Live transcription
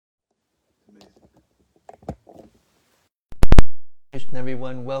Krishna,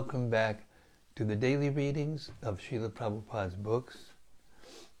 everyone. Welcome back to the daily readings of Srila Prabhupada's books,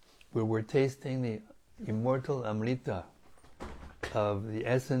 where we're tasting the immortal Amrita of the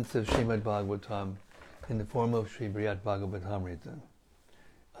essence of Srimad Bhagavatam in the form of Sri Brihad Bhagavatamrita.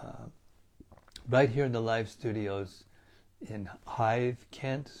 Right here in the live studios in Hythe,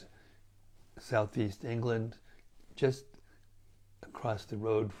 Kent, southeast England, just across the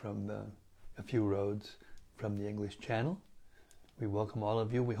road from a few roads from the English Channel. We welcome all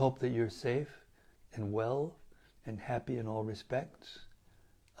of you. We hope that you're safe and well and happy in all respects.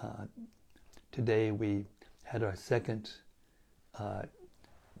 Today we had our second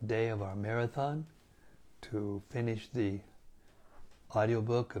day of our marathon to finish the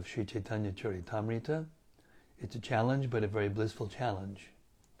audiobook of Sri Chaitanya Charitamrita. It's a challenge, but a very blissful challenge.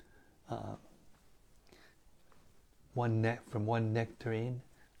 From one nectarine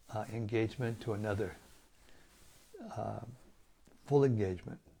engagement to another. Full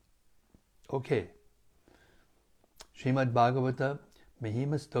engagement. Okay. Srimad Bhagavata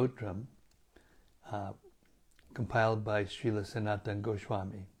Mahima Stotram, compiled by Srila Sanatana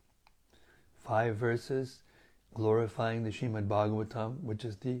Goswami. 5 verses glorifying the Srimad Bhagavatam, which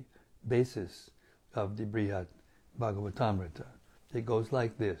is the basis of the Brihad Bhagavatamrita. It goes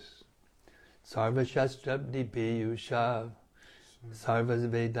like this. Sarva Shastrabdi Piyusha Sarva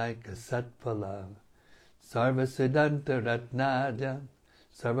Vedaika Satpala Sarva Siddhanta Ratnaja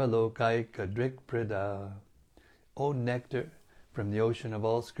Sarva Lokaika Drikprada. O nectar from the ocean of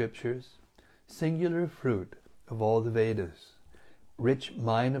all scriptures, singular fruit of all the Vedas, rich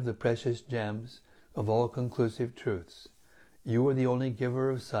mine of the precious gems of all conclusive truths, you are the only giver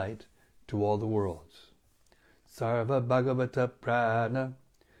of sight to all the worlds. Sarva Bhagavata Prana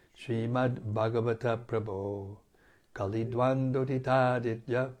Srimad Bhagavata Prabho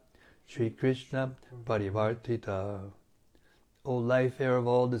Kalidwandotitaditya Sri Krishna Parivartita. O life air of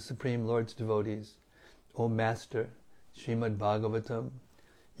all the Supreme Lord's devotees, O Master, Srimad Bhagavatam,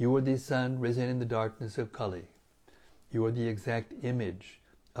 you are the sun risen in the darkness of Kali. You are the exact image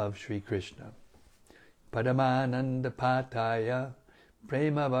of Sri Krishna. Paramananda Pataya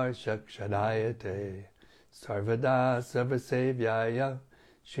Prema Varshak Shadayate Sarvada Sarvasevyaya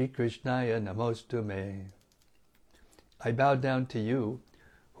Sri Krishnaya Namostume. I bow down to you,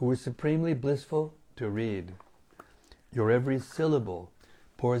 who are supremely blissful to read. Your every syllable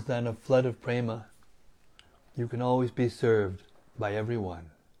pours down a flood of prema. You can always be served by everyone.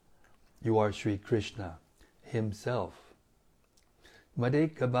 You are Sri Krishna himself.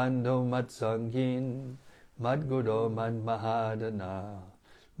 Madhika Bandho Matsangin Madguru Mad Mahadana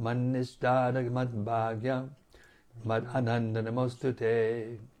Manishtara Mad Bhagya Mad Ananda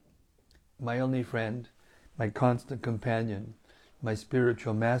Namostute. My only friend, my constant companion, my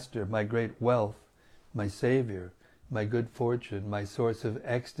spiritual master, my great wealth, my savior, my good fortune, my source of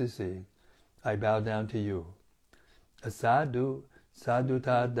ecstasy, I bow down to you. Asadu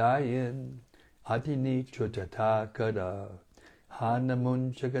Saduta Dayin Atini Chutata Kada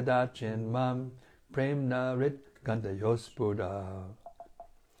Hanamun Chagadachin Mam Premna Rit Gandayospura.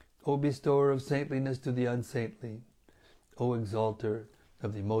 O bestower of saintliness to the unsaintly, O exalter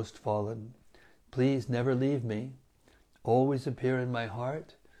of the most fallen, please never leave me. Always appear in my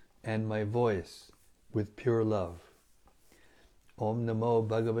heart and my voice with pure love. Om Namo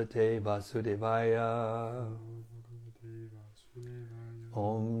Bhagavate Vasudevaya.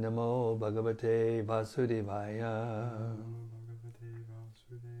 Om Namo Bhagavate Vasudevaya.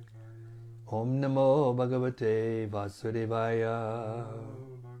 Om Namo Bhagavate Vasudevaya.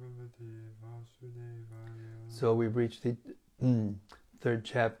 So we've reached the third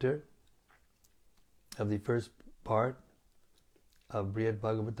chapter of the first part of Brihad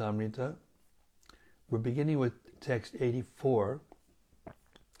Bhagavatamrita. We're beginning with text 84.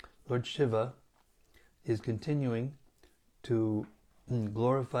 Lord Shiva is continuing to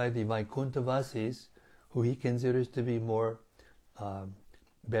glorify the Vaikuntha-vasis, who he considers to be more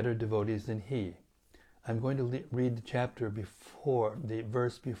better devotees than he. I'm going to read the chapter before, the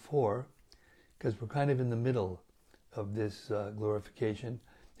verse before, because we're kind of in the middle of this glorification,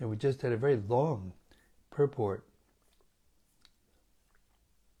 and we just had a very long purport.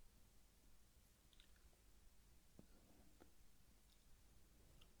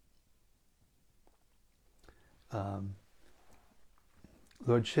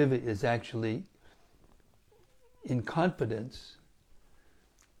 Lord Shiva is actually in confidence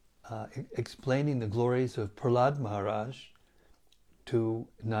explaining the glories of Prahlad Maharaj to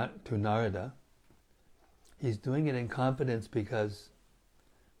Narada. He's doing it in confidence because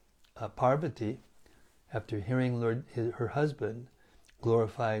Parvati, after hearing her husband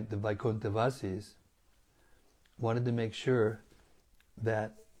glorify the Vaikuntha-vasis, wanted to make sure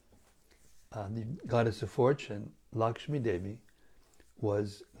that the goddess of fortune, Lakshmi Devi,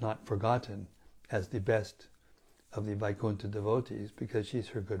 was not forgotten as the best of the Vaikuntha devotees because she's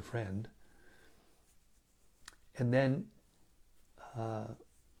her good friend. And then,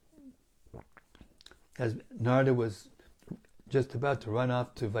 as Narada was just about to run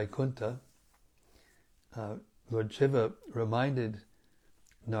off to Vaikuntha, Lord Shiva reminded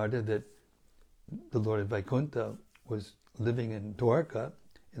Narada that the Lord of Vaikuntha was living in Dwarka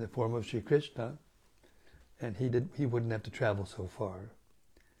in the form of Sri Krishna, and he wouldn't have to travel so far.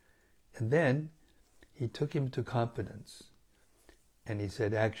 And then he took him to confidence, and he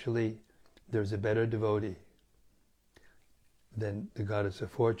said, actually, there's a better devotee than the goddess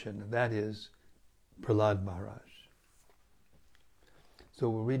of fortune, and that is Prahlad Maharaj. So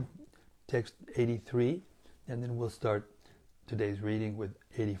we'll read text 83, and then we'll start today's reading with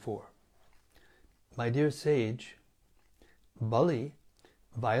 84. My dear sage, Bali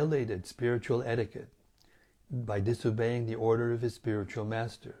violated spiritual etiquette by disobeying the order of his spiritual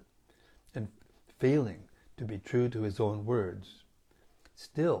master and failing to be true to his own words.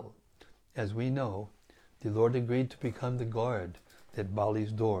 Still, as we know, the Lord agreed to become the guard at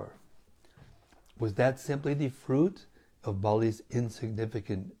Bali's door. Was that simply the fruit of Bali's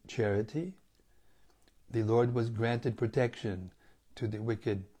insignificant charity? The Lord was granted protection to the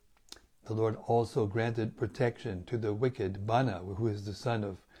wicked. The Lord also granted protection to the wicked Bana, who is the son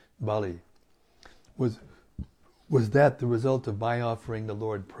of Bali. Was that the result of my offering the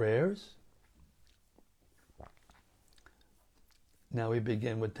Lord prayers? Now we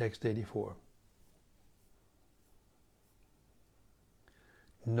begin with text 84.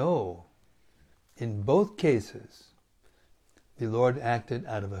 No, in both cases, the Lord acted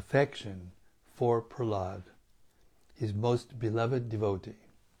out of affection for Prahlad, his most beloved devotee.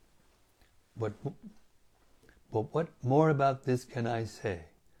 But what more about this can I say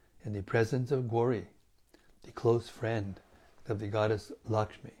in the presence of Gauri, the close friend of the goddess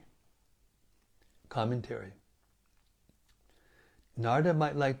Lakshmi? Commentary. Narada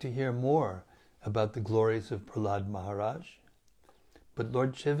might like to hear more about the glories of Prahlad Maharaj, but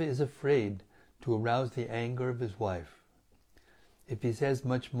Lord Shiva is afraid to arouse the anger of his wife. If he says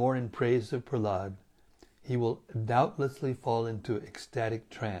much more in praise of Prahlad, he will doubtlessly fall into ecstatic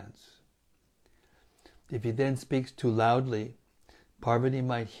trance. If he then speaks too loudly, Parvati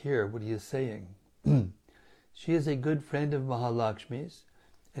might hear what he is saying. She is a good friend of Mahalakshmi's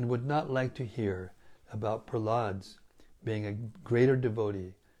and would not like to hear about Prahlad's being a greater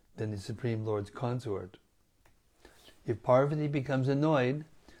devotee than the Supreme Lord's consort. If Parvati becomes annoyed,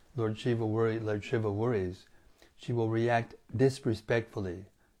 Lord Shiva worries, she will react disrespectfully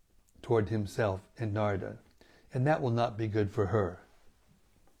toward himself and Narada, and that will not be good for her.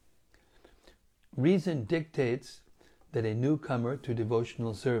 Reason dictates that a newcomer to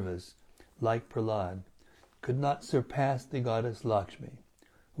devotional service, like Prahlad, could not surpass the goddess Lakshmi,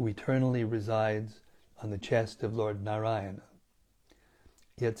 who eternally resides on the chest of Lord Narayana.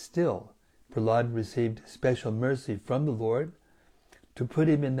 Yet still, Prahlad received special mercy from the Lord to put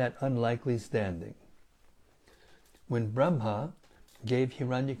him in that unlikely standing. When Brahma gave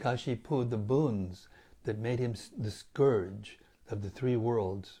Hiranyakashipu the boons that made him the scourge of the three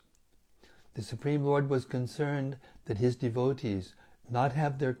worlds, the Supreme Lord was concerned that his devotees not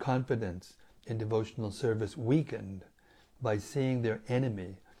have their confidence in devotional service weakened by seeing their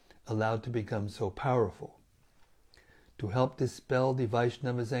enemy allowed to become so powerful. To help dispel the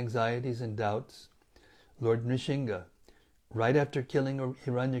Vaishnava's anxieties and doubts, Lord Nrsimha, right after killing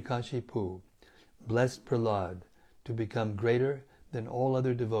Hiranyakashipu, blessed Prahlad to become greater than all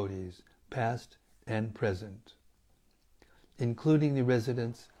other devotees, past and present, including the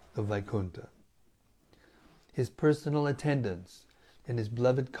residents of Vaikuntha. His personal attendants and his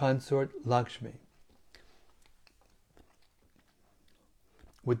beloved consort Lakshmi.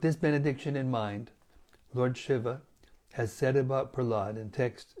 With this benediction in mind, Lord Shiva has said about Prahlad in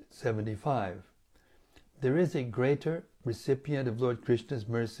text 75, there is a greater recipient of Lord Krishna's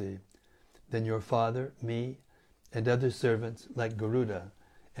mercy than your father, me, and other servants like Garuda,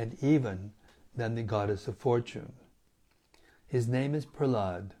 and even than the goddess of fortune. His name is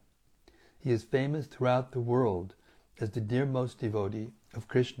Prahlad. He is famous throughout the world as the dearmost devotee of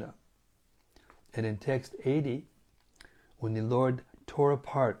Krishna. And in text 80, when the Lord tore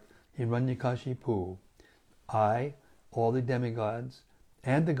apart Hiranyakashipu, I, all the demigods,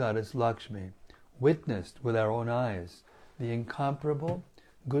 and the goddess Lakshmi witnessed with our own eyes the incomparable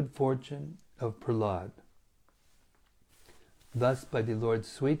good fortune of Prahlad. Thus, by the Lord's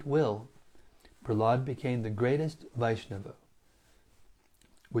sweet will, Prahlad became the greatest Vaishnava,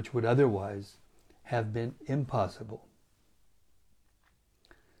 which would otherwise have been impossible.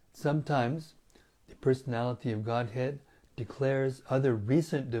 Sometimes the personality of Godhead declares other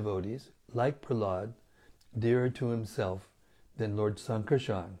recent devotees, like Prahlad, dearer to himself than Lord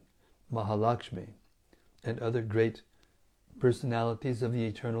Sankarshan, Mahalakshmi, and other great personalities of the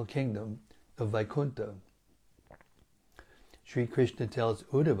eternal kingdom of Vaikuntha. Sri Krishna tells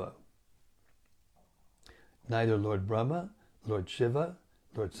Uddhava, neither Lord Brahma, Lord Shiva,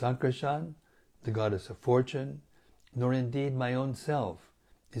 Lord Sankarshan, the goddess of fortune, nor indeed my own self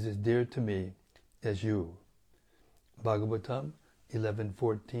is as dear to me as you. Bhagavatam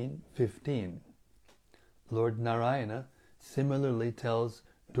 11:14-15. Lord Narayana similarly tells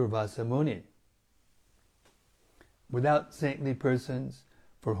Durvasa Muni, without saintly persons,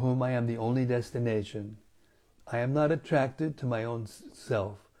 for whom I am the only destination, I am not attracted to my own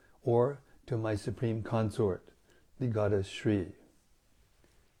self or to my supreme consort, the goddess Shri.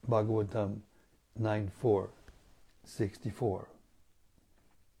 Bhagavatam 9:4-64.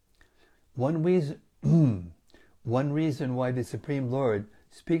 One reason why the Supreme Lord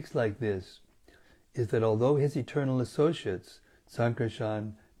speaks like this is that although his eternal associates,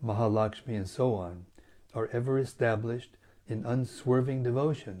 Sankarshan, Mahalakshmi, and so on, are ever established in unswerving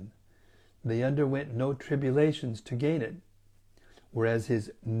devotion, they underwent no tribulations to gain it, whereas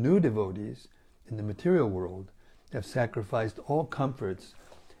his new devotees in the material world have sacrificed all comforts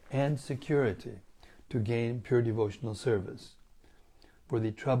and security to gain pure devotional service. For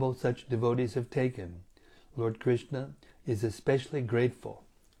the trouble such devotees have taken, Lord Krishna is especially grateful.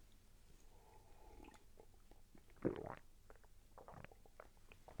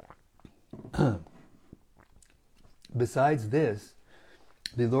 Besides this,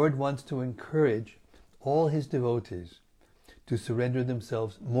 the Lord wants to encourage all his devotees to surrender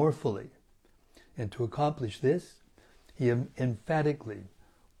themselves more fully, and to accomplish this, he emphatically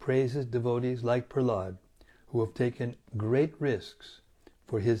praises devotees like Prahlad, who have taken great risks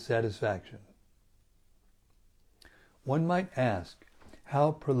for his satisfaction. One might ask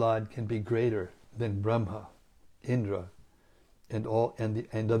how Prahlad can be greater than Brahma, Indra, and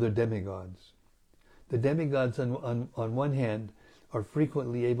other demigods. The demigods on one hand are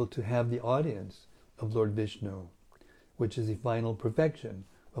frequently able to have the audience of Lord Vishnu, which is the final perfection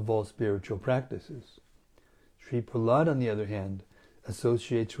of all spiritual practices. Sri Prahlad, on the other hand,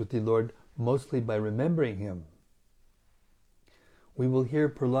 associates with the Lord mostly by remembering him. We will hear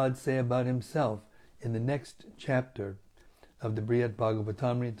Prahlad say about himself in the next chapter of the Brihad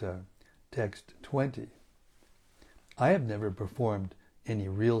Bhagavatamrita, text 20. I have never performed any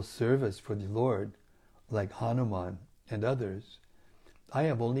real service for the Lord, like Hanuman and others. I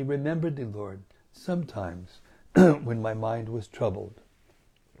have only remembered the Lord sometimes when my mind was troubled.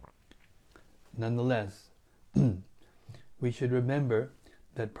 Nonetheless, we should remember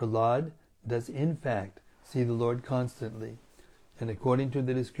that Prahlad does in fact see the Lord constantly, and according to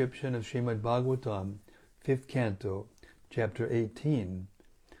the description of Srimad Bhagavatam, 5th canto, chapter 18,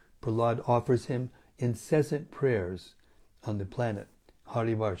 Prahlad offers him incessant prayers on the planet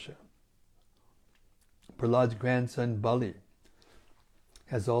Harivarsha. Prahlad's grandson Bali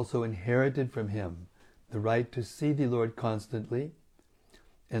has also inherited from him the right to see the Lord constantly,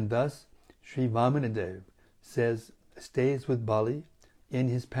 and thus Sri Vamanadev stays with Bali in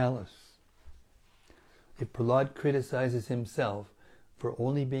his palace. If Prahlad criticizes himself for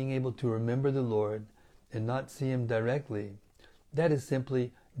only being able to remember the Lord and not see him directly, that is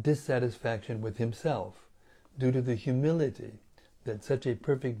simply dissatisfaction with himself, due to the humility that such a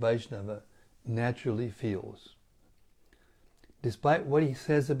perfect Vaishnava naturally feels. Despite what he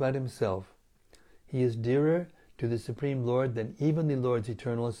says about himself, he is dearer to the Supreme Lord than even the Lord's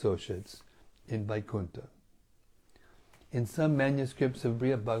eternal associates in Vaikuntha. In some manuscripts of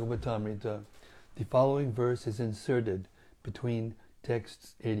Brihad Bhagavatamrita, the following verse is inserted between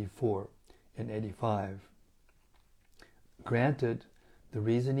texts 84 and 85. Granted, the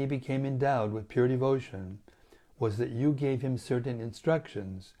reason he became endowed with pure devotion was that you gave him certain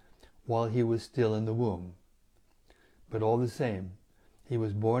instructions while he was still in the womb. But all the same, he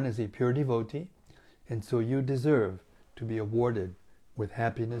was born as a pure devotee, and so you deserve to be awarded with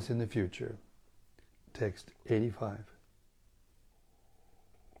happiness in the future. Text 85.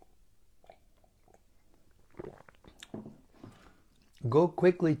 Go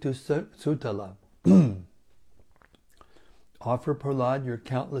quickly to Sutala. Offer Prahlad your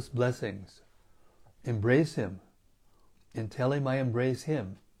countless blessings. Embrace him, and tell him I embrace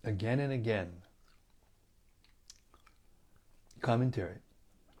him again and again. Commentary.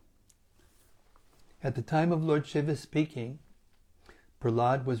 At the time of Lord Shiva speaking,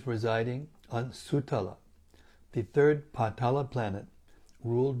 Prahlad was residing on Sutala, the third Patala planet,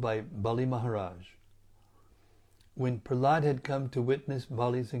 ruled by Bali Maharaj. When Prahlad had come to witness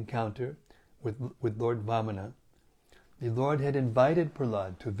Bali's encounter with Lord Vamana, the Lord had invited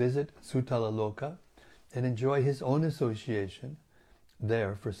Prahlad to visit Sutala Loka and enjoy his own association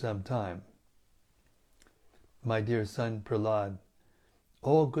there for some time. My dear son Prahlad,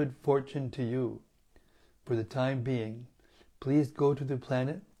 all good fortune to you. For the time being, please go to the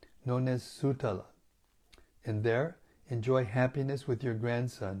planet known as Sutala, and there enjoy happiness with your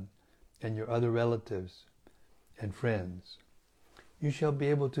grandson and your other relatives and friends. You shall be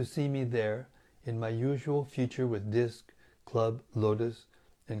able to see me there in my usual future with disc, club, lotus,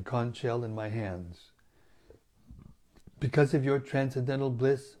 and conch shell in my hands. Because of your transcendental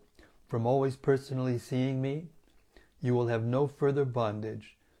bliss from always personally seeing me, you will have no further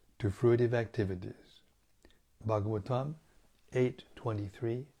bondage to fruitive activities. Bhagavatam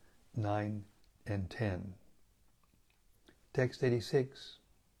 8:23, 9, and 10. Text 86.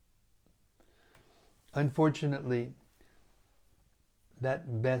 Unfortunately,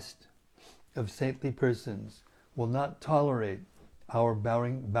 that best of saintly persons will not tolerate our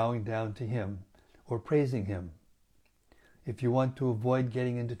bowing down to him or praising him. If you want to avoid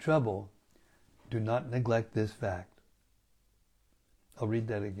getting into trouble, do not neglect this fact. I'll read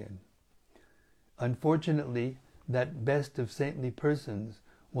that again. Unfortunately, that best of saintly persons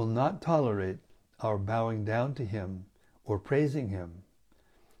will not tolerate our bowing down to him or praising him.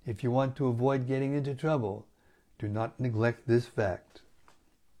 If you want to avoid getting into trouble, do not neglect this fact.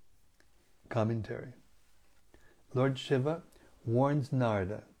 Commentary. Lord Shiva warns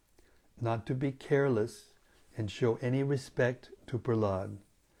Narada not to be careless and show any respect to Prahlad.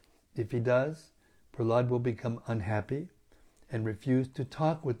 If he does, Prahlad will become unhappy and refuse to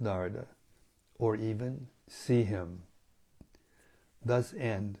talk with Narada or even see him. Thus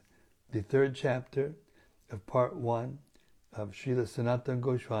end the third chapter of part 1 of Srila Sanatana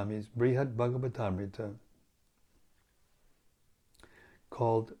Goswami's Brihad Bhagavatamrita,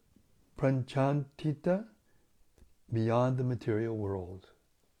 called Pranchantita, Beyond the Material World.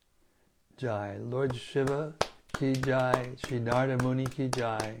 Jai. Lord Shiva ki jai, Sri Narada Muni ki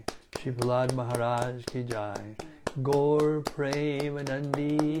jai, Sri Prahlad Maharaj ki jai, Gaur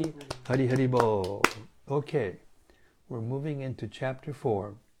Premanandi, Hari Hari Bol. Okay, we're moving into chapter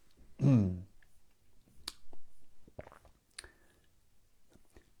 4.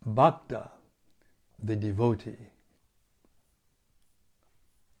 Bhakta, the devotee.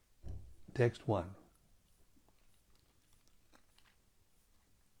 Text 1.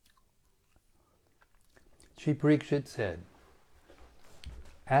 Shri Parikshit said,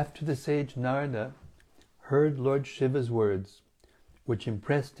 after the sage Narada heard Lord Shiva's words, which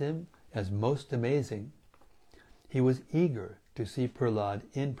impressed him as most amazing, he was eager to see Prahlad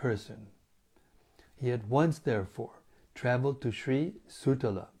in person. He at once, therefore, traveled to Sri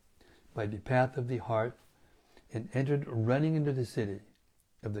Sutala by the path of the heart and entered running into the city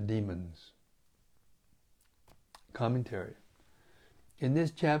of the demons. Commentary. In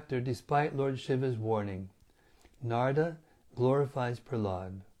this chapter, despite Lord Shiva's warning, Narada glorifies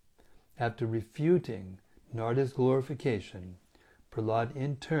Prahlad. After refuting Narada's glorification, Prahlad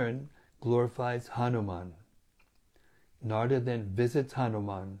in turn glorifies Hanuman. Narada then visits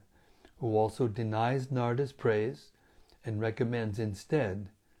Hanuman, who also denies Narada's praise and recommends instead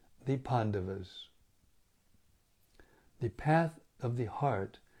the Pandavas. The path of the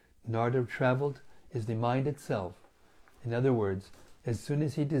heart Narada traveled is the mind itself. In other words, as soon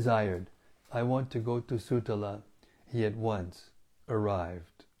as he desired, I want to go to Sutala, he at once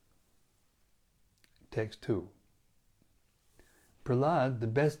arrived. Text 2. Prahlad, the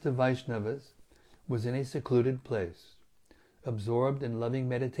best of Vaishnavas, was in a secluded place, absorbed in loving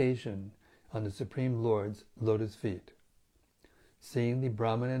meditation on the Supreme Lord's lotus feet. Seeing the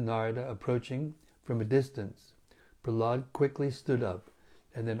Brahmana Narada approaching from a distance, Prahlad quickly stood up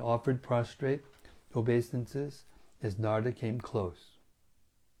and then offered prostrate obeisances as Narada came close.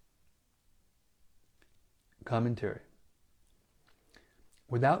 Commentary.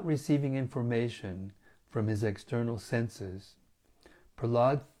 Without receiving information from his external senses,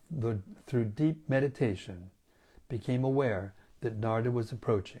 Prahlad, through deep meditation, became aware that Narada was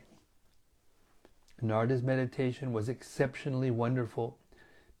approaching. Narada's meditation was exceptionally wonderful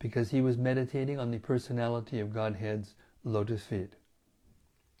because he was meditating on the personality of Godhead's lotus feet,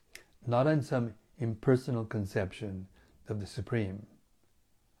 not on some impersonal conception of the Supreme.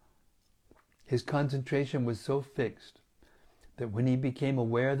 His concentration was so fixed that when he became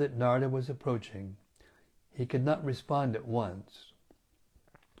aware that Narada was approaching, he could not respond at once.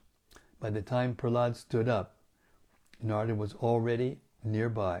 By the time Prahlad stood up, Narada was already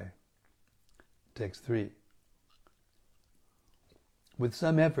nearby. Text 3. With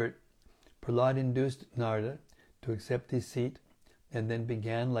some effort, Prahlad induced Narada to accept his seat, and then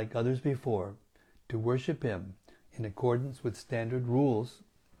began, like others before, to worship him in accordance with standard rules.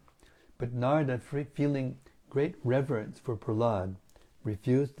 But Narada, feeling great reverence for Prahlad,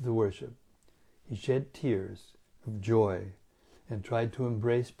 refused the worship. He shed tears of joy and tried to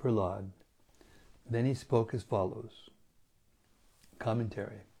embrace Prahlad. Then he spoke as follows.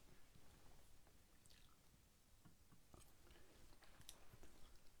 Commentary.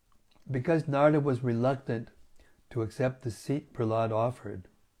 Because Narada was reluctant to accept the seat Prahlad offered,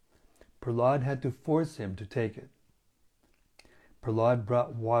 Prahlad had to force him to take it. Prahlad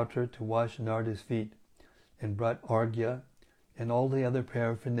brought water to wash Narada's feet and brought arghya and all the other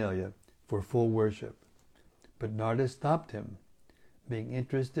paraphernalia for full worship. But Narada stopped him, being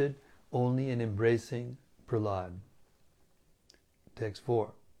interested only in embracing Prahlad. Text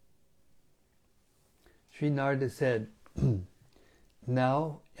 4. Sri Narada said,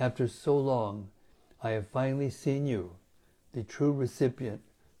 Now, after so long, I have finally seen you, the true recipient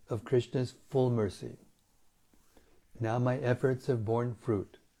of Krishna's full mercy. Now my efforts have borne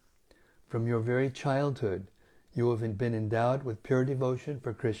fruit. From your very childhood, you have been endowed with pure devotion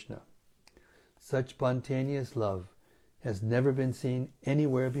for Krishna. Such spontaneous love has never been seen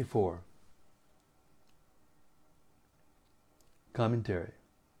anywhere before. Commentary.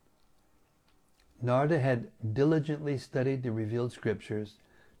 Narada had diligently studied the revealed scriptures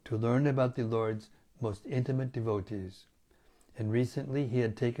to learn about the Lord's most intimate devotees, and recently he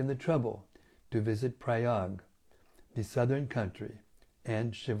had taken the trouble to visit Prayag, the southern country,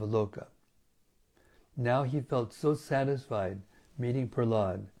 and Shivaloka. Now he felt so satisfied meeting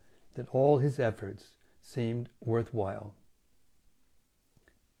Prahlad that all his efforts seemed worthwhile.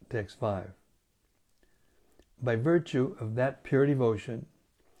 Text 5. By virtue of that pure devotion,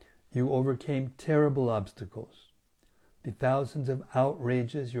 you overcame terrible obstacles, the thousands of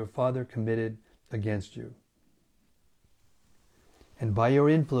outrages your father committed against you. And by your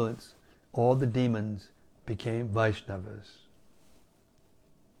influence, all the demons became Vaishnavas.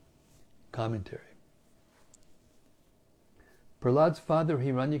 Commentary. Prahlad's father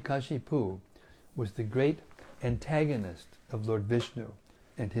Hiranyakashipu was the great antagonist of Lord Vishnu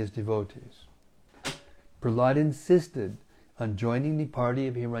and his devotees. Prahlad insisted on joining the party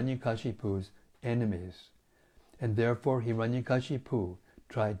of Hiranyakashipu's enemies, and therefore Hiranyakashipu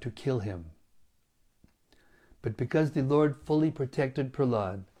tried to kill him. But because the Lord fully protected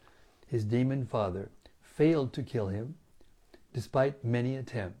Prahlad, his demon father failed to kill him, despite many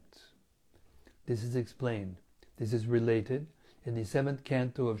attempts. This is explained. This is related in the 7th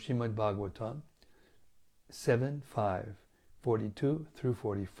canto of Srimad Bhagavatam, 7:5, 42 through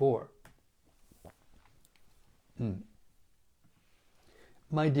 44.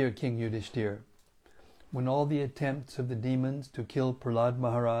 My dear King Yudhishthir, when all the attempts of the demons to kill Prahlad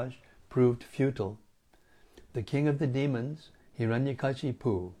Maharaj proved futile, the king of the demons,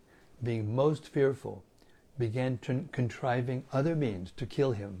 Hiranyakashipu, being most fearful, began contriving other means to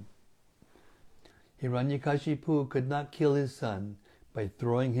kill him. Hiranyakashipu could not kill his son by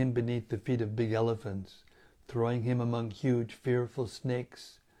throwing him beneath the feet of big elephants, throwing him among huge fearful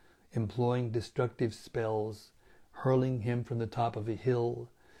snakes, employing destructive spells, hurling him from the top of a hill,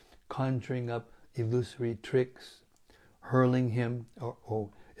 conjuring up illusory tricks, hurling him or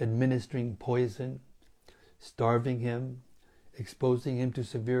administering poison, starving him, exposing him to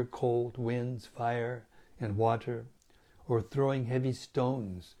severe cold, winds, fire, and water, or throwing heavy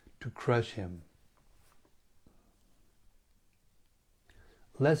stones to crush him.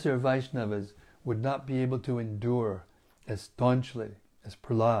 Lesser Vaishnavas would not be able to endure as staunchly as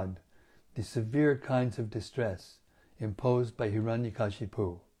Prahlad the severe kinds of distress imposed by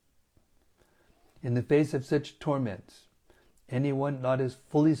Hiranyakashipu. In the face of such torments, anyone not as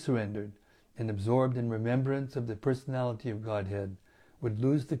fully surrendered and absorbed in remembrance of the personality of Godhead would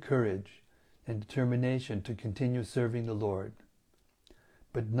lose the courage and determination to continue serving the Lord.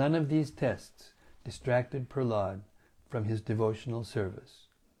 But none of these tests distracted Prahlad from his devotional service.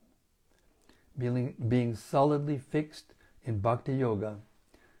 Being solidly fixed in Bhakti Yoga,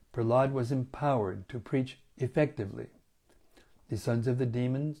 Prahlad was empowered to preach effectively. The sons of the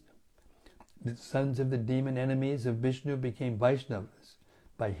demon enemies of Vishnu became Vaishnavas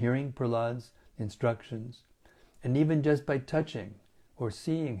by hearing Prahlad's instructions, and even just by touching or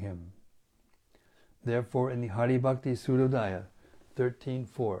seeing him. Therefore, in the Hari Bhakti Surodaya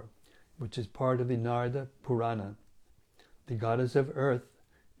 13.4, which is part of the Narada Purana, the goddess of earth,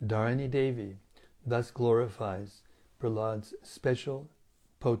 Dharani Devi, thus glorifies Prahlad's special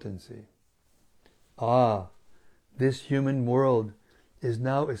potency. Ah, this human world is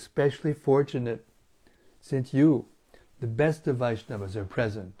now especially fortunate, since you, the best of Vaishnavas, are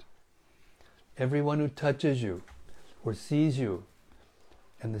present. everyone who touches you or sees you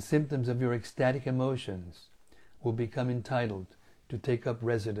and the symptoms of your ecstatic emotions will become entitled to take up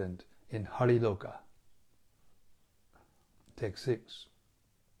residence in Hariloka. Text 6.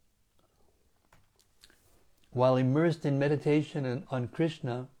 While immersed in meditation on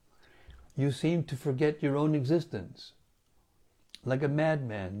Krishna, you seem to forget your own existence. Like a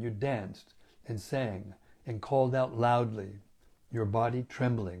madman, you danced and sang and called out loudly, your body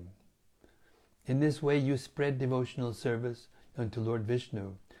trembling. In this way you spread devotional service unto Lord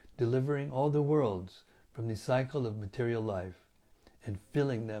Vishnu, delivering all the worlds from the cycle of material life and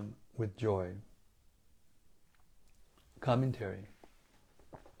filling them with joy. Commentary.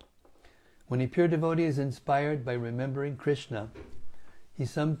 When a pure devotee is inspired by remembering Krishna, he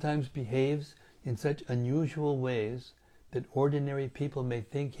sometimes behaves in such unusual ways that ordinary people may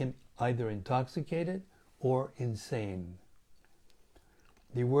think him either intoxicated or insane.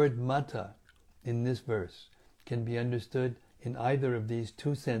 The word mata in this verse can be understood in either of these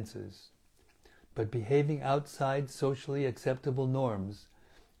two senses, but behaving outside socially acceptable norms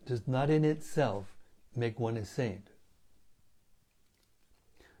does not in itself make one a saint.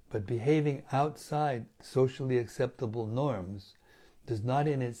 But behaving outside socially acceptable norms does not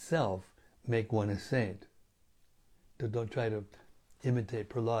in itself make one a saint. Don't try to imitate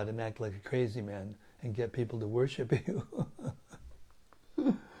Prahlad and act like a crazy man and get people to worship you.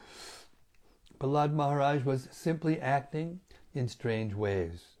 Prahlad Maharaj was simply acting in strange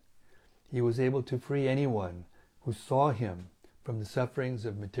ways. He was able to free anyone who saw him from the sufferings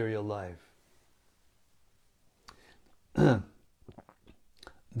of material life.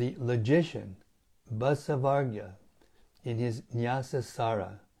 The logician Basavarga, in his Nyasa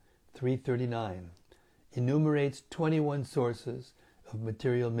Sara 339, enumerates 21 sources of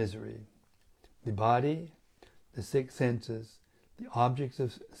material misery: the body, the six senses, the objects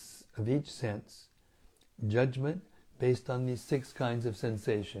of each sense, judgment based on these six kinds of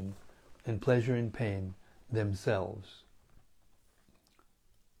sensation, and pleasure and pain themselves.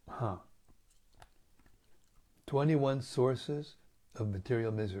 21 sources of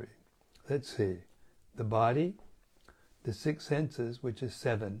material misery. Let's see. The body, the six senses, which is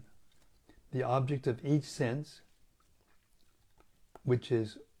 7, the object of each sense, which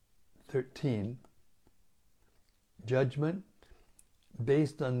is 13, judgment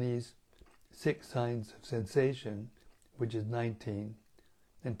based on these 6 kinds of sensation, which is 19,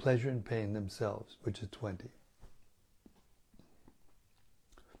 and pleasure and pain themselves, which is 20.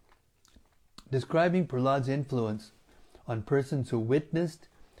 Describing Prahlad's influence on persons who witnessed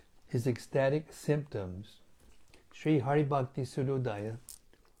his ecstatic symptoms, Sri Haribhakti Sudodaya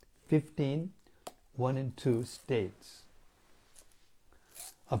 15:1 and 2 states,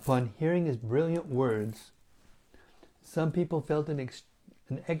 upon hearing his brilliant words, some people felt an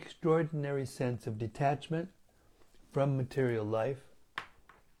extraordinary sense of detachment from material life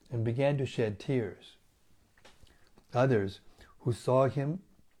and began to shed tears. Others who saw him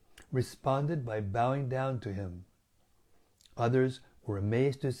responded by bowing down to him. Others were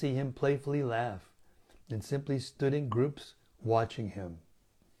amazed to see him playfully laugh and simply stood in groups watching him.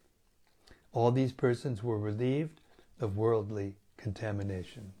 All these persons were relieved of worldly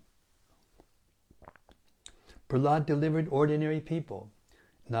contamination. Prahlad delivered ordinary people,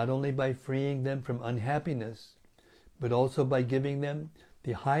 not only by freeing them from unhappiness, but also by giving them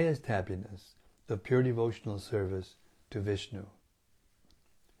the highest happiness of pure devotional service to Vishnu.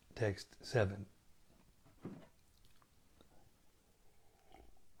 Text 7.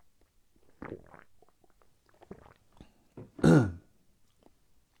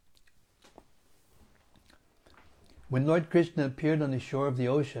 When Lord Krishna appeared on the shore of the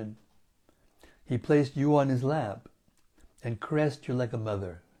ocean, he placed you on his lap and caressed you like a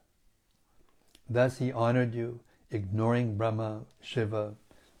mother. Thus he honored you, ignoring Brahma, Shiva,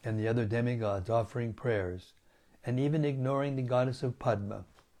 and the other demigods offering prayers, and even ignoring the goddess of Padma.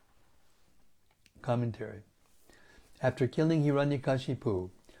 Commentary. After killing Hiranyakashipu,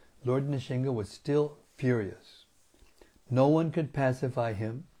 Lord Nrsimha was still furious. No one could pacify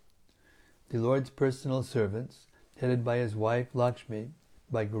him. The Lord's personal servants, headed by his wife Lakshmi,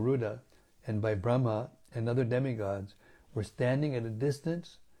 by Garuda, and by Brahma and other demigods, were standing at a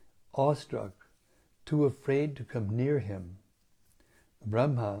distance, awestruck, too afraid to come near him.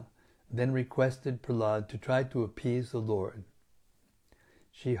 Brahma then requested Prahlad to try to appease the Lord.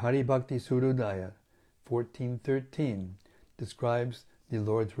 Sri Haribhakti Sudodaya 14:13 describes the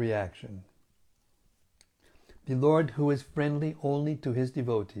Lord's reaction. The Lord, who is friendly only to his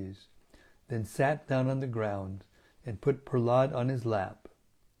devotees, then sat down on the ground and put Prahlad on his lap.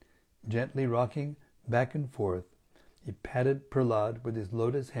 Gently rocking back and forth, he patted Prahlad with his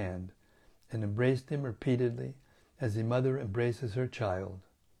lotus hand and embraced him repeatedly as a mother embraces her child.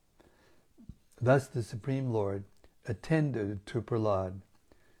 Thus the Supreme Lord attended to Prahlad,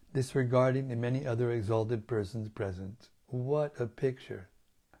 disregarding the many other exalted persons present. What a picture!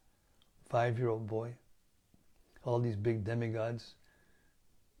 5-year-old boy, all these big demigods,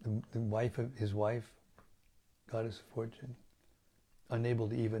 the wife of his wife, goddess of fortune, unable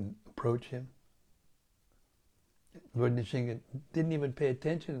to even approach him. Lord Nishinga didn't even pay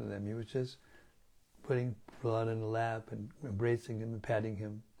attention to them. He was just putting Prahlad in the lap and embracing him and patting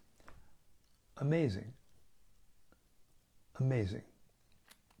him. Amazing. Amazing.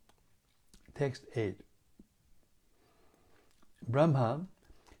 Text 8. Brahma,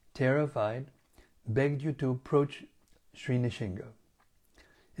 terrified, begged you to approach Sri Nishinga.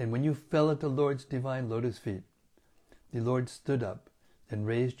 And when you fell at the Lord's divine lotus feet, the Lord stood up and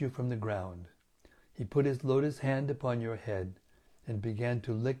raised you from the ground. He put his lotus hand upon your head and began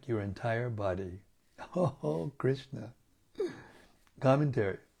to lick your entire body. Oh, Krishna.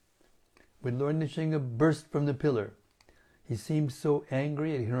 Commentary. When Lord Nishinga burst from the pillar, he seemed so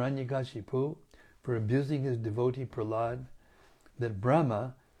angry at Hiranyakashipu for abusing his devotee Prahlad that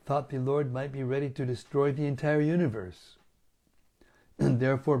Brahma thought the Lord might be ready to destroy the entire universe. And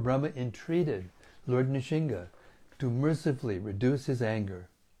therefore Brahma entreated Lord Nishinga to mercifully reduce his anger.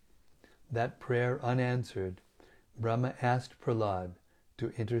 That prayer unanswered, Brahma asked Prahlad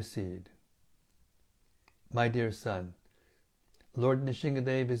to intercede. My dear son, Lord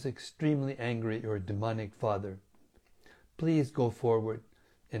Nishingadev is extremely angry at your demonic father. Please go forward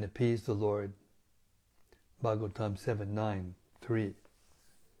and appease the Lord. Bhagavatam 7:9-3.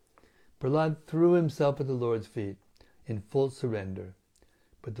 Prahlad threw himself at the Lord's feet in full surrender,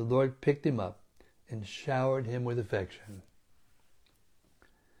 but the Lord picked him up and showered him with affection.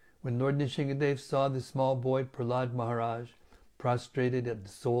 When Lord Nishingadev saw the small boy Prahlad Maharaj prostrated at the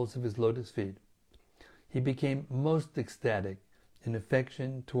soles of his lotus feet, he became most ecstatic in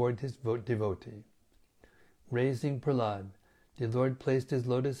affection toward his devotee. Raising Prahlad, the Lord placed his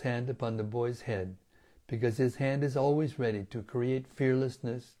lotus hand upon the boy's head, because his hand is always ready to create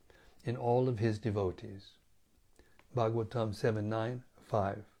fearlessness in all of his devotees. Bhagavatam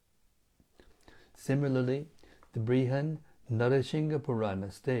 7:9-5. Similarly, the Brihan Narasingha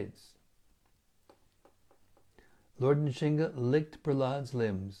Purana states, Lord Nishinga licked Prahlad's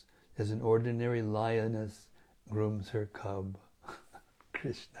limbs as an ordinary lioness grooms her cub.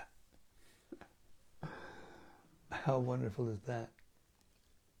 Krishna. How wonderful is that?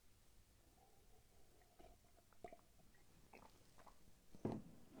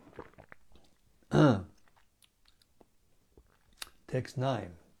 Text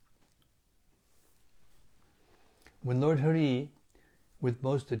 9. When Lord Hari, with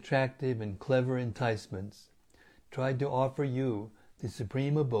most attractive and clever enticements, tried to offer you the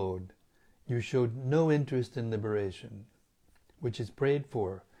supreme abode, you showed no interest in liberation, which is prayed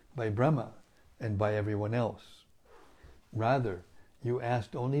for by Brahma and by everyone else. Rather, you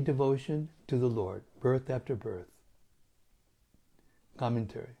asked only devotion to the Lord, birth after birth.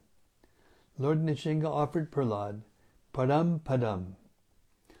 Commentary. Lord Nishinga offered Prahlad Param Padam,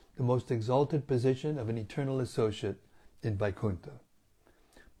 the most exalted position of an eternal associate in Vaikuntha.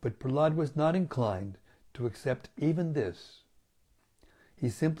 But Prahlad was not inclined to accept even this. He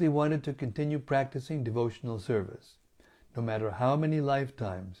simply wanted to continue practicing devotional service, no matter how many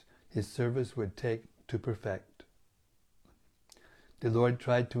lifetimes his service would take to perfect. The Lord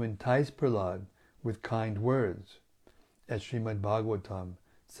tried to entice Prahlad with kind words, as Srimad Bhagavatam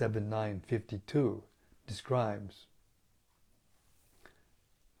 7:9-52 describes.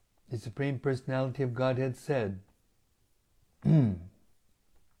 The Supreme Personality of Godhead said,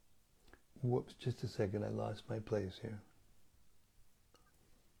 whoops, just a second, I lost my place here.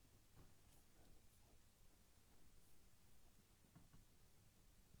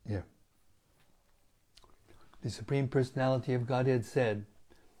 Yeah. The Supreme Personality of Godhead said,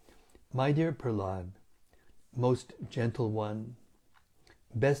 My dear Prahlad, most gentle one,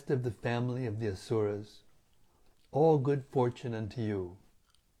 best of the family of the Asuras, all good fortune unto you.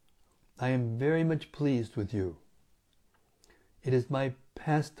 I am very much pleased with you. It is my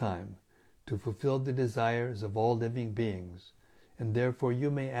pastime to fulfill the desires of all living beings, and therefore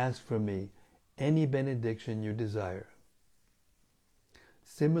you may ask from me any benediction you desire.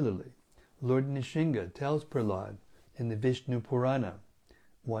 Similarly, Lord Nishinga tells Prahlad in the Vishnu Purana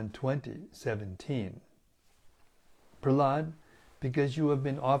 120:17, Prahlad, because you have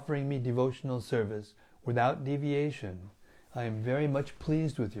been offering me devotional service without deviation, I am very much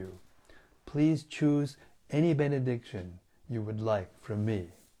pleased with you. Please choose any benediction you would like from me.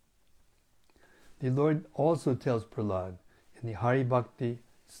 The Lord also tells Prahlad in the Hari Bhakti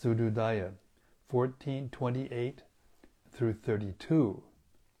Sududaya 14:28 through 32.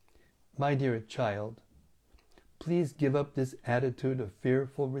 My dear child, please give up this attitude of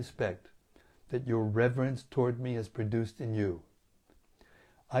fearful respect that your reverence toward me has produced in you.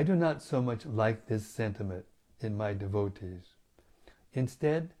 I do not so much like this sentiment in my devotees.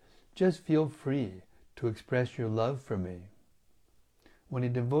 Instead, just feel free to express your love for me. When a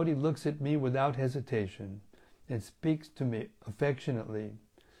devotee looks at me without hesitation and speaks to me affectionately,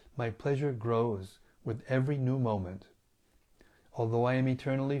 my pleasure grows with every new moment. Although I am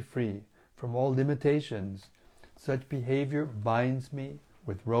eternally free from all limitations, such behavior binds me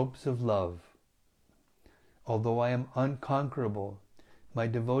with ropes of love. Although I am unconquerable, my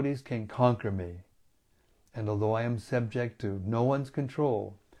devotees can conquer me. And although I am subject to no one's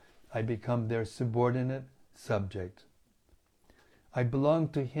control, I become their subordinate subject. I belong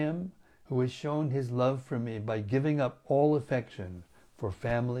to Him who has shown His love for me by giving up all affection for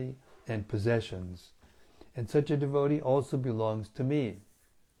family and possessions, and such a devotee also belongs to me.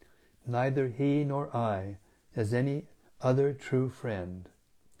 Neither he nor I has any other true friend.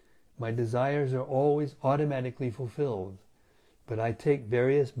 My desires are always automatically fulfilled, but I take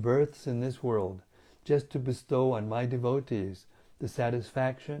various births in this world just to bestow on my devotees the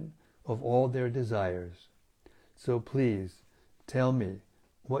satisfaction of all their desires. So please, tell me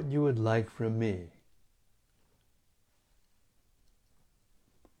what you would like from me.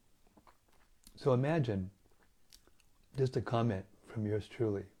 So imagine, just a comment from yours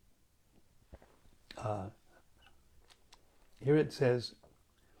truly. Here it says,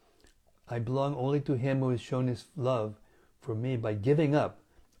 I belong only to Him who has shown His love for me by giving up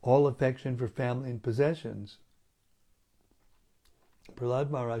all affection for family and possessions. Prahlad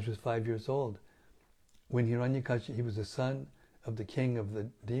Maharaj was 5 years old. When Hiranyakashipu, he was the son of the king of the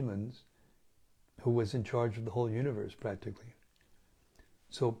demons, who was in charge of the whole universe practically.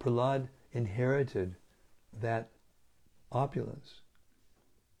 So Prahlad inherited that opulence.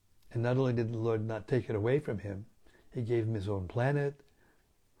 And not only did the Lord not take it away from him, He gave him his own planet,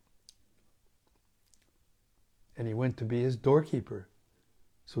 and he went to be his doorkeeper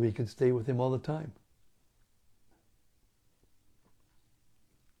so he could stay with him all the time.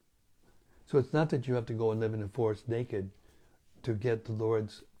 So it's not that you have to go and live in the forest naked to get the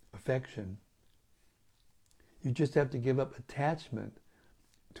Lord's affection. You just have to give up attachment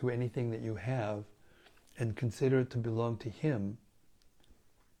to anything that you have and consider it to belong to Him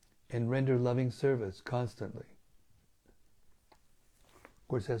and render loving service constantly. Of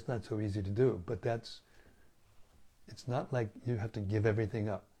course, that's not so easy to do, but it's not like you have to give everything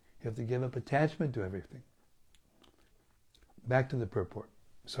up. You have to give up attachment to everything. Back to the purport.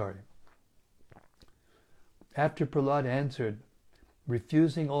 Sorry. After Prahlad answered,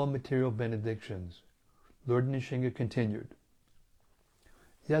 refusing all material benedictions, Lord Nrsimha continued,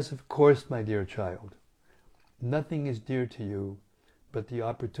 Yes, of course, my dear child. Nothing is dear to you but the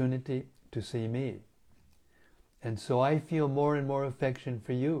opportunity to see me. And so I feel more and more affection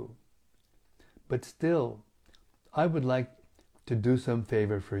for you. But still, I would like to do some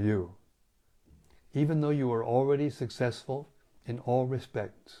favor for you. Even though you are already successful in all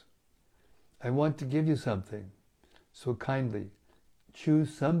respects, I want to give you something, so kindly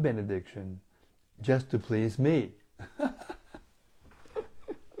choose some benediction just to please me.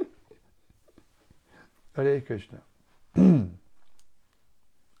 Hare Krishna.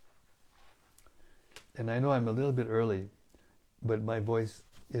 And I know I'm a little bit early, but my voice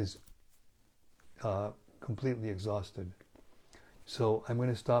is completely exhausted. So I'm going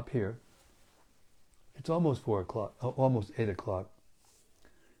to stop here. It's almost 4 o'clock, almost 8 o'clock.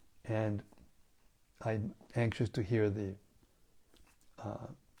 And I'm anxious to hear the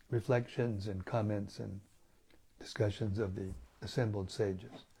reflections and comments and discussions of the assembled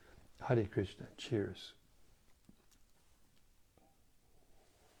sages. Hare Krishna. Cheers.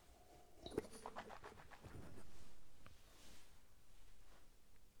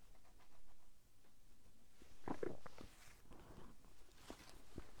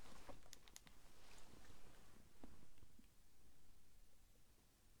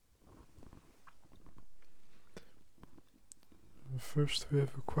 First, we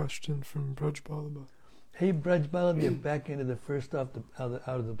have a question from Braj Balaba. Hey, Braj Balaba, you're back into the first out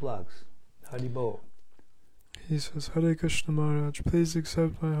of the blocks. Haribo. He says, Hare Krishna Maharaj, please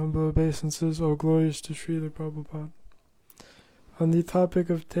accept my humble obeisances, all glories to Srila Prabhupada. On the topic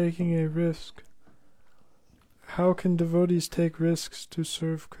of taking a risk, how can devotees take risks to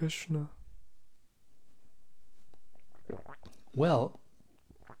serve Krishna? Well,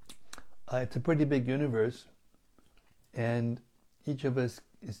 it's a pretty big universe, and each of us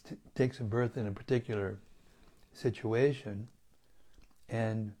takes a birth in a particular situation,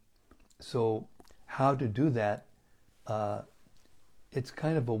 And so how to do that, it's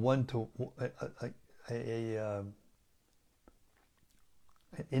kind of a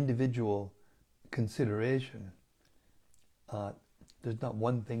an individual consideration. There's not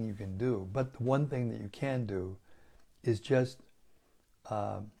one thing you can do, but the one thing that you can do is just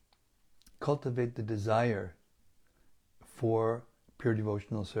cultivate the desire for pure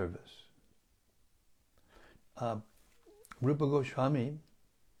devotional service. Rupa Goswami,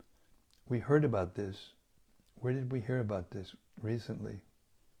 we heard about this. Where did we hear about this recently?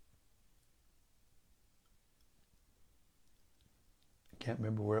 I can't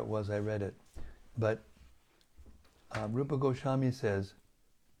remember where it was I read it. But Rupa Goswami says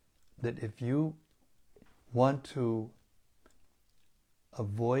that if you want to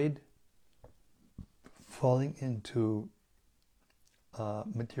avoid falling into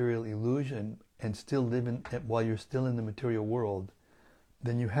material illusion and still live while you're still in the material world,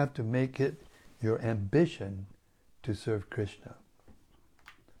 then you have to make it your ambition to serve Krishna.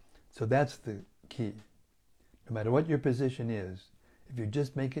 So that's the key. No matter what your position is, if you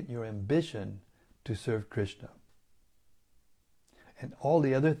just make it your ambition to serve Krishna, and all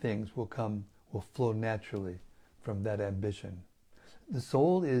the other things will flow naturally from that ambition. The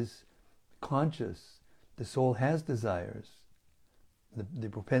soul is conscious. The soul has desires, the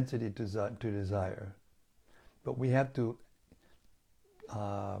propensity to desire. But we have to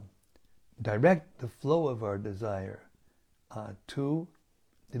direct the flow of our desire to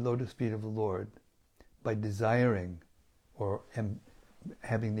the lotus feet of the Lord by desiring or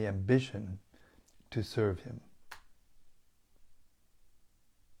having the ambition to serve Him.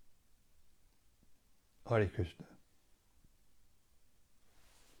 Hare Krishna.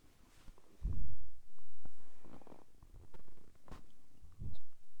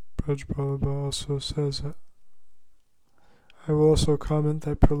 Prajbalabha also says, I will also comment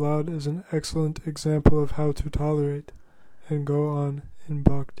that Prahlad is an excellent example of how to tolerate and go on in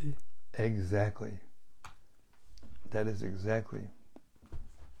bhakti. Exactly. That is exactly.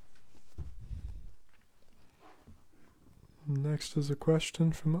 Next is a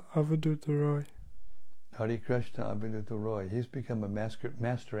question from Avaduta Roy. Hare Krishna, Avaduta Roy. He's become a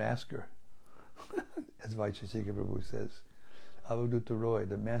master asker, as Vaisheshika Prabhu says. Avaduta Roy,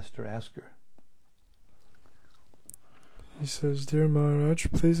 the master asker. He says, Dear Maharaj,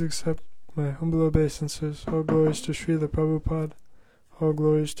 please accept my humble obeisances. All glories to Srila Prabhupada. All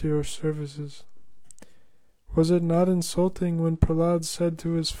glories to your services. Was it not insulting when Prahlad said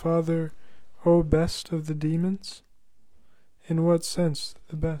to his father, O best of the demons? In what sense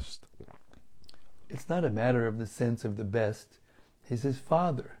the best? It's not a matter of the sense of the best. He's his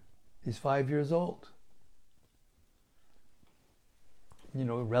father. He's 5 years old. You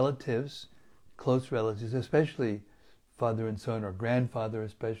know, relatives, close relatives, especially father and son, or grandfather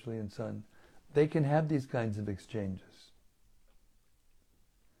especially and son, they can have these kinds of exchanges.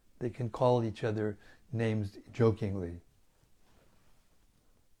 They can call each other names jokingly.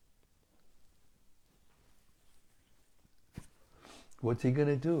 What's he going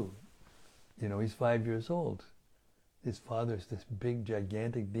to do? You know, he's 5 years old. His father's this big,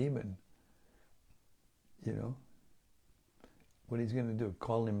 gigantic demon. You know? What he's going to do?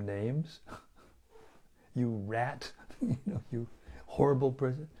 Call him names? You rat? You know, you horrible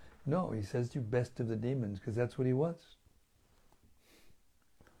person? No, he says you best of the demons, because that's what he was.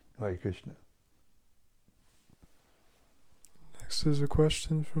 Hare Krishna. Next is a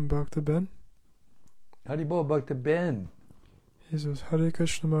question from Bhakta Ben. Haribol Bhakta Ben. He says, Hare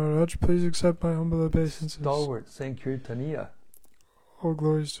Krishna Maharaj, please accept my humble obeisances. Stalwart Sankirtaniya. All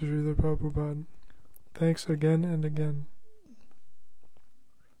glories to Srila Prabhupada. Thanks again and again.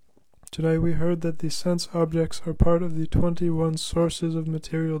 Today we heard that the sense objects are part of the 21 sources of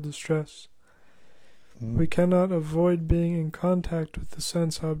material distress. We cannot avoid being in contact with the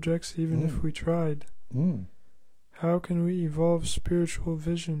sense objects even if we tried. How can we evolve spiritual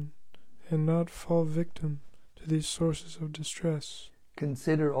vision and not fall victim to these sources of distress?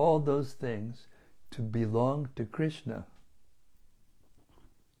 Consider all those things to belong to Krishna.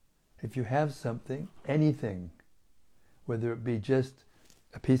 If you have something, anything, whether it be just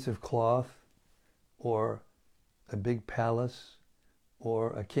a piece of cloth or a big palace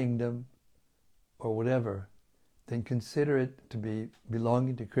or a kingdom or whatever, then consider it to be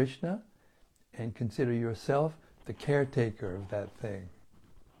belonging to Krishna and consider yourself the caretaker of that thing.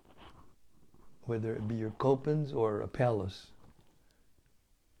 Whether it be your kopans or a palace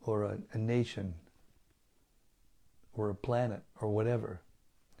or a nation or a planet or whatever,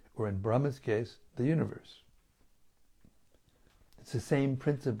 or in Brahma's case, the universe. It's the same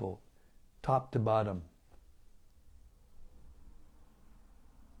principle, top to bottom.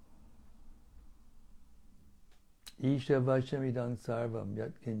 Isha Vashamidang Sarvam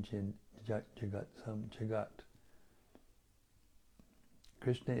Yat Kinchin Jat Jagat Sam Jagat.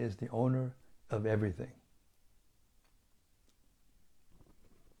 Krishna is the owner of everything.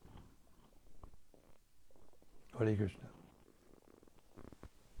 Hare Krishna.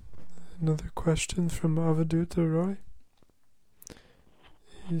 Another question from Avaduta Roy.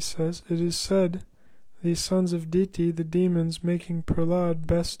 He says, it is said, the sons of Diti, the demons, making Prahlad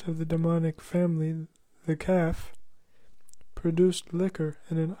best of the demonic family, the calf, produced liquor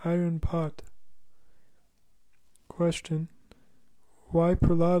in an iron pot. Question. Why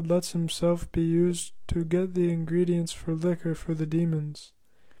Prahlad lets himself be used to get the ingredients for liquor for the demons?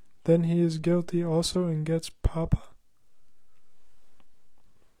 Then he is guilty also and gets papa?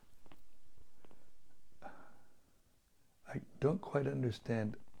 I don't quite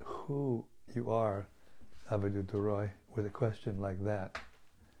understand who you are, Avaduta Roy, with a question like that.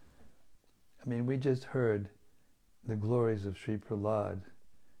 I mean, we just heard the glories of Sri Prahlad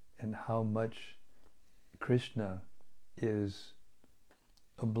and how much Krishna feels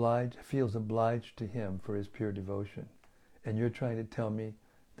obliged to him for his pure devotion. And you're trying to tell me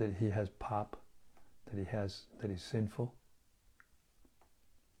that he has pop, that he's sinful?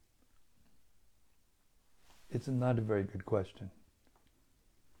 It's not a very good question.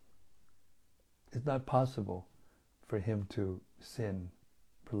 It's not possible for him to sin,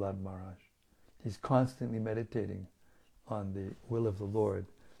 Prahlad Maharaj. He's constantly meditating on the will of the Lord.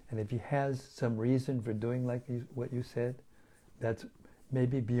 And if he has some reason for doing what you said, that's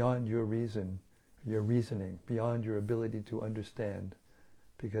maybe beyond your reasoning, beyond your ability to understand,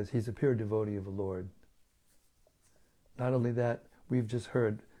 because he's a pure devotee of the Lord. Not only that, we've just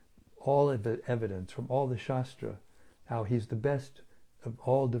heard all of the evidence from all the Shastra, how he's the best of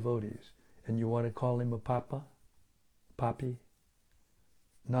all devotees. And you want to call him a papi?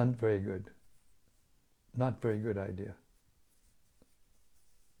 Not very good. Not very good idea.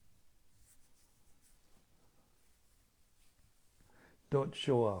 Don't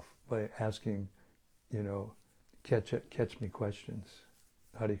show off by asking, catch me questions.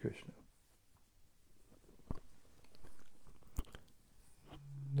 Hare Krishna.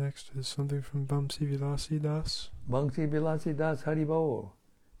 Next is something from Bamsi Vilasi Das. Bamsi Vilasi Das, Haribo.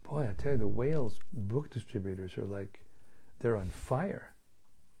 Boy, I tell you, the Wales book distributors are they're on fire.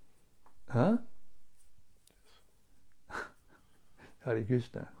 Huh? Hare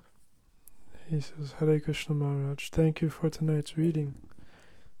Krishna. He says, Hare Krishna Maharaj, thank you for tonight's reading.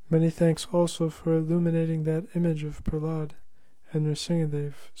 Many thanks also for illuminating that image of Prahlad and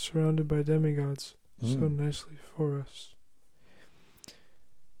Nrsingadev surrounded by demigods so nicely for us.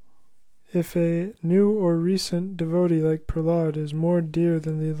 If a new or recent devotee like Prahlad is more dear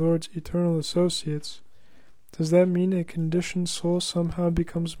than the Lord's eternal associates, does that mean a conditioned soul somehow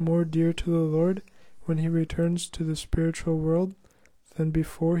becomes more dear to the Lord when he returns to the spiritual world than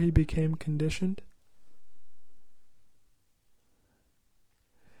before he became conditioned?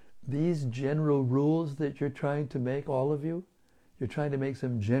 These general rules that you're trying to make, all of you, you're trying to make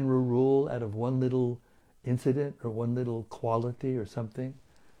some general rule out of one little incident or one little quality or something.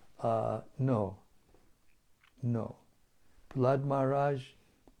 No. Prahlad Maharaj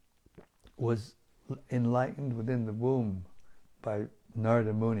was enlightened within the womb by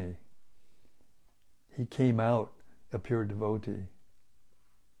Narada Muni. He came out a pure devotee.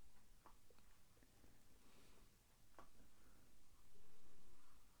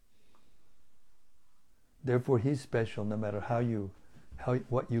 Therefore, he's special no matter how you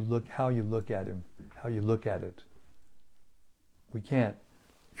look at him, how you look at it. We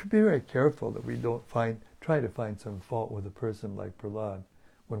should be very careful that we don't try to find some fault with a person like Prahlad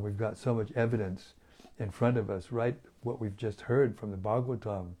when we've got so much evidence in front of us, right? What we've just heard from the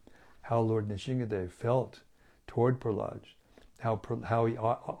Bhagavatam, how Lord Nrsingadev felt toward Prahlad, how he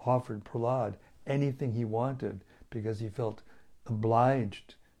offered Prahlad anything he wanted because he felt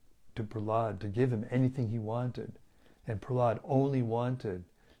obliged to Prahlad to give him anything he wanted. And Prahlad only wanted,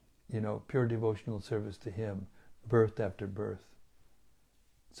 pure devotional service to him, birth after birth.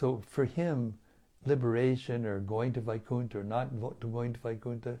 So for him, liberation or going to Vaikuntha or not going to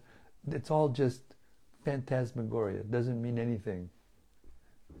Vaikuntha, it's all just phantasmagoria. It doesn't mean anything.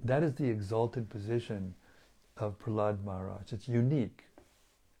 That is the exalted position of Prahlad Maharaj. It's unique.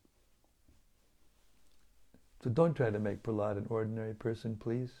 So don't try to make Prahlad an ordinary person,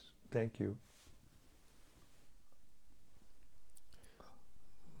 please. Thank you.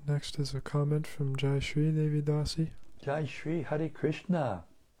 Next is a comment from Jai Shri Devi Dasi. Jai Shri, Hare Krishna.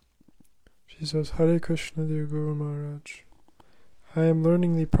 She says, Hare Krishna, dear Guru Maharaj. I am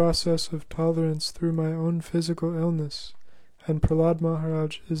learning the process of tolerance through my own physical illness, and Prahlad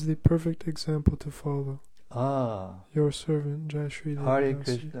Maharaj is the perfect example to follow. Ah, Your servant, Jai Shri Hare Devadasi.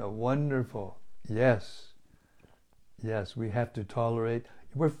 Krishna, wonderful. Yes. Yes, we have to tolerate.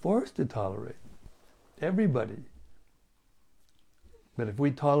 We're forced to tolerate. Everybody. But if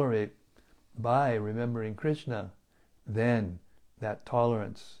we tolerate by remembering Krishna, then that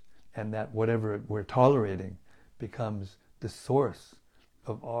tolerance and that whatever we're tolerating becomes the source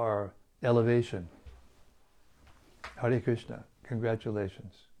of our elevation. Hare Krishna.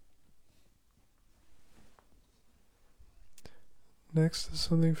 Congratulations. Next is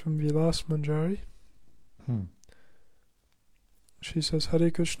something from Vilas Manjari. She says,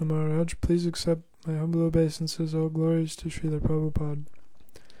 Hare Krishna Maharaj, please accept my humble obeisances, all glories to Srila Prabhupada.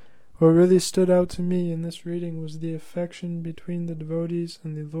 What really stood out to me in this reading was the affection between the devotees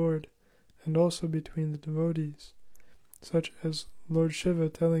and the Lord, and also between the devotees, such as Lord Shiva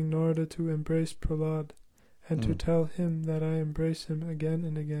telling Narada to embrace Prahlad, and to tell him that I embrace him again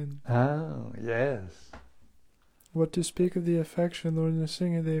and again. Oh, yes. What to speak of the affection Lord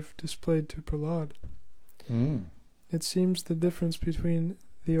Nrsingadev displayed to Prahlad? It seems the difference between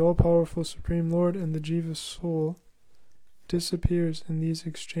the all-powerful Supreme Lord and the Jiva's soul disappears in these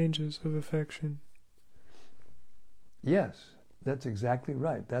exchanges of affection. Yes, that's exactly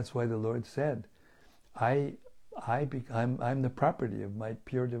right. That's why the Lord said, I'm the property of my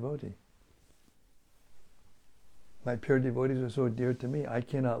pure devotee. My pure devotees are so dear to me, I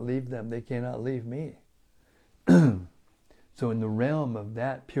cannot leave them, they cannot leave me. So in the realm of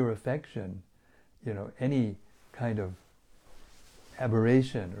that pure affection, any kind of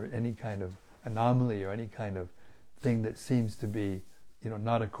aberration or any kind of anomaly or any kind of thing that seems to be,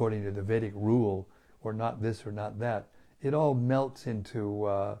 not according to the Vedic rule or not this or not that, it all melts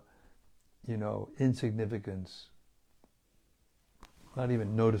into, insignificance, not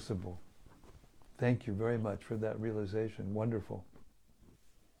even noticeable. Thank you very much for that realization. Wonderful.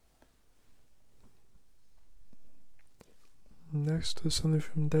 Next is something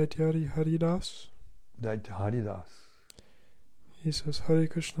from Daityari Haridas. Haridas. He says, Hare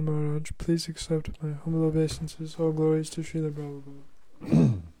Krishna Maharaj, please accept my humble obeisances, all glories to Srila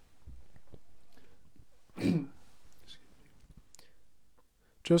Prabhupada.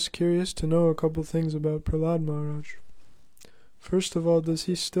 Just curious to know a couple things about Prahlad Maharaj. First of all, does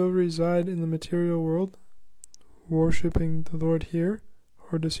he still reside in the material world, worshipping the Lord here,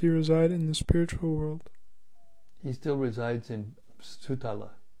 or does he reside in the spiritual world? He still resides in Sutala.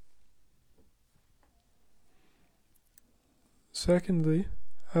 Secondly,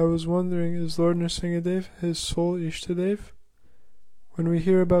 I was wondering, is Lord Nrsingadev his sole Ishtadev? When we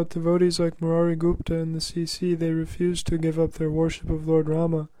hear about devotees like Murari Gupta and the CC, they refuse to give up their worship of Lord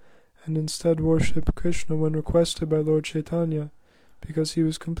Rama and instead worship Krishna when requested by Lord Chaitanya, because he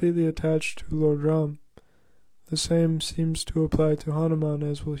was completely attached to Lord Ram. The same seems to apply to Hanuman,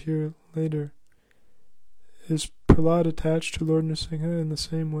 as we'll hear later. Is Prahlad attached to Lord Nrsimha in the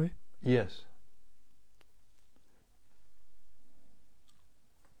same way? Yes.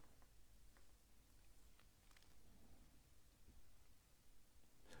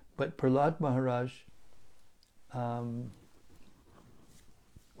 But Prahlad Maharaj, when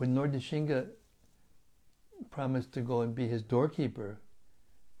Lord Nrsimha promised to go and be his doorkeeper,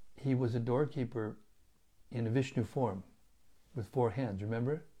 he was a doorkeeper in a Vishnu form with 4 hands,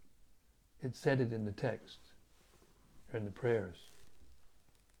 remember? It said it in the text, or in the prayers.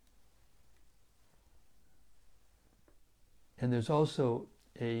 And there's also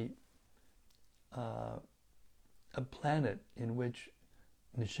a planet in which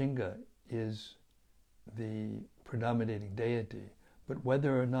Nrsimha is the predominating deity, but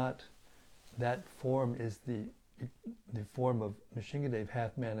whether or not that form is the form of Nrsingadev,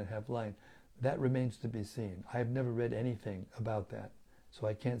 half man and half lion, that remains to be seen. I have never read anything about that, so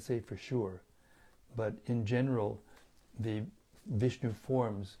I can't say for sure. But in general, the Vishnu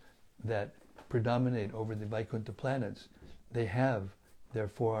forms that predominate over the Vaikuntha planets, they have their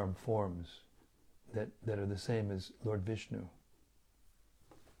forearm forms that are the same as Lord Vishnu.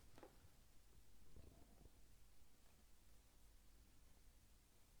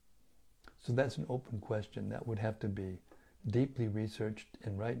 So that's an open question. That would have to be deeply researched,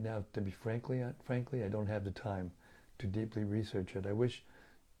 and right now, to be frankly, I don't have the time to deeply research it. I wish,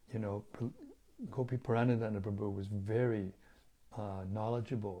 Gopi Puranadana Prabhu was very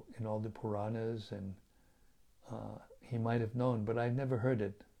knowledgeable in all the Puranas, and he might have known, but I've never heard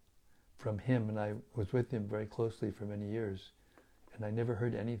it from him, and I was with him very closely for many years, and I never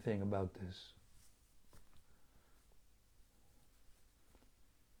heard anything about this.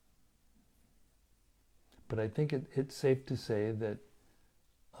 But I think it's safe to say that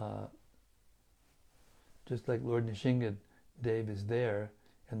just like Lord Nrsimhadev is there,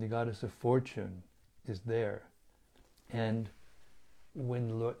 and the goddess of fortune is there. And when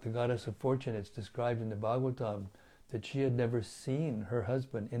the goddess of fortune, it's described in the Bhagavatam that she had never seen her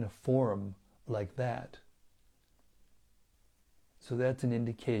husband in a form like that. So that's an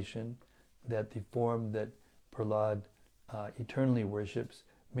indication that the form that Prahlad eternally worships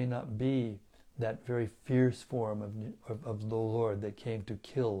may not be that very fierce form of the Lord that came to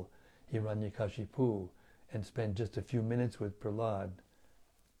kill Hiranyakashipu and spend just a few minutes with Prahlad.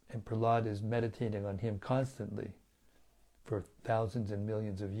 And Prahlad is meditating on him constantly for thousands and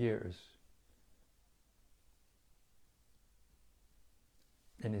millions of years.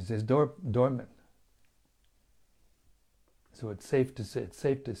 And is dormant. So it's safe to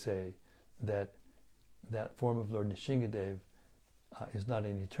say that that form of Lord Nrsingadev is not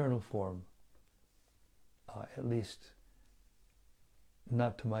an eternal form, at least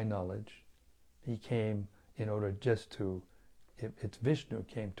not to my knowledge. He came in order just to, it's Vishnu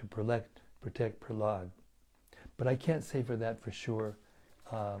came to protect Prahlad. But I can't say for that for sure.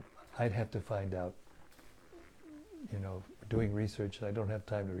 I'd have to find out, doing research, and I don't have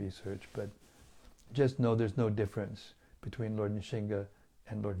time to research, but just know there's no difference between Lord Nrsinga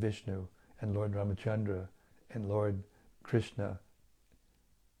and Lord Vishnu and Lord Ramachandra and Lord Krishna.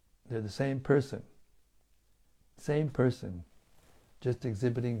 They're the same person, just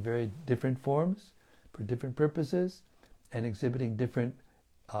exhibiting very different forms for different purposes and exhibiting different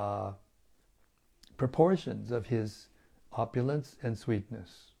proportions of his opulence and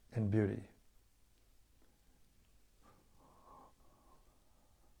sweetness and beauty.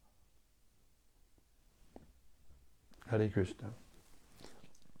 Hare Krishna.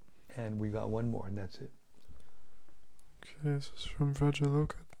 And we got one more, and that's it. Okay, this is from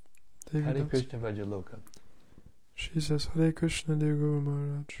Vrajaloka. Hare Krishna Vrajaloka. She says, Hare Krishna, dear Guru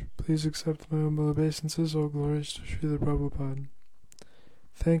Maharaj. Please accept my humble obeisances, all glories to Srila Prabhupada.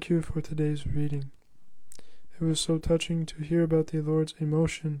 Thank you for today's reading. It was so touching to hear about the Lord's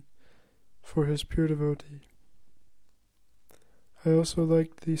emotion for his pure devotee. I also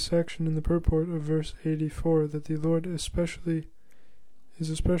liked the section in the purport of verse 84 that the Lord is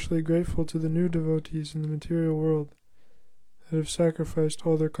especially grateful to the new devotees in the material world that have sacrificed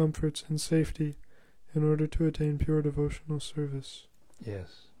all their comforts and safety in order to attain pure devotional service.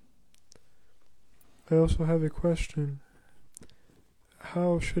 Yes. I also have a question.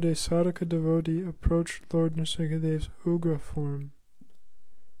 How should a sadhaka devotee approach Lord Nrsingadev's Ugra form?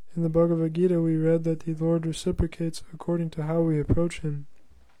 In the Bhagavad Gita we read that the Lord reciprocates according to how we approach him.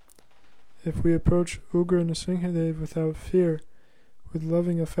 If we approach Ugra Nrsingadev without fear, with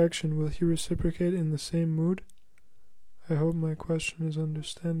loving affection, will he reciprocate in the same mood? I hope my question is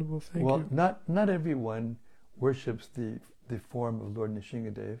understandable. Thank you. Well, not everyone worships the form of Lord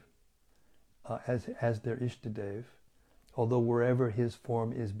Nrsingadev as their Ishtadev. Although wherever his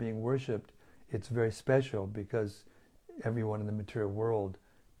form is being worshipped, it's very special because everyone in the material world,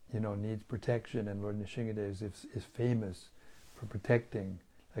 needs protection, and Lord Nrsingadev is famous for protecting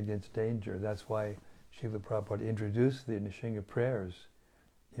against danger. That's why Srila Prabhupada introduced the Nrsinga prayers,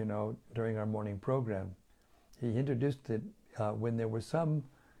 during our morning program. He introduced it when there was some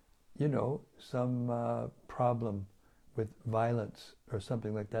problem with violence or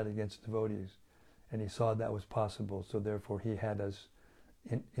something like that against devotees. And he saw that was possible, so therefore he had us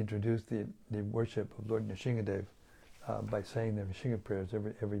introduce the worship of Lord Nrsingadev by saying the Nrsinga prayers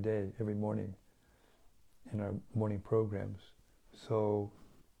every day, every morning in our morning programs. So,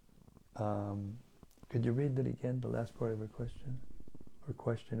 could you read that again, the last part of her question? Or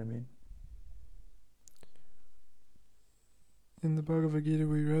question, I mean. In the Bhagavad Gita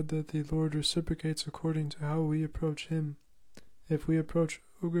we read that the Lord reciprocates according to how we approach him. If we approach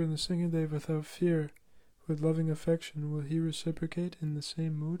Ugra Nrsingadev without fear, with loving affection, will he reciprocate in the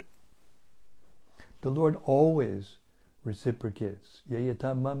same mood? The Lord always reciprocates.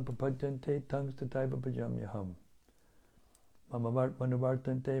 Yayatam mam prapadyante tangstataiva pajamyaham.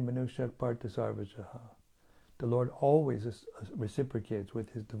 Mamavartante manushyak partha sarvajaha. The Lord always reciprocates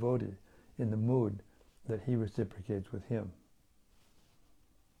with his devotee in the mood that he reciprocates with him.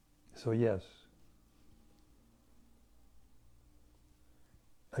 So yes.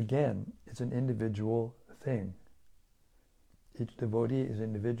 Again, it's an individual thing. Each devotee is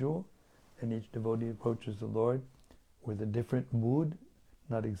individual, and each devotee approaches the Lord with a different mood,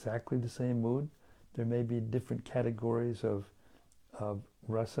 not exactly the same mood. There may be different categories of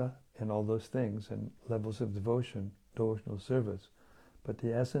rasa and all those things, and levels of devotional service. But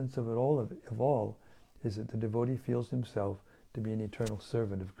the essence of it all is that the devotee feels himself to be an eternal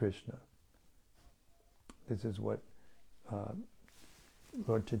servant of Krishna. This is what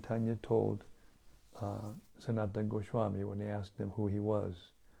Lord Chaitanya told Sanatana Goswami when they asked him who he was.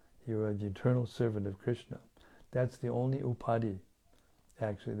 You are the eternal servant of Krishna. That's the only upadhi,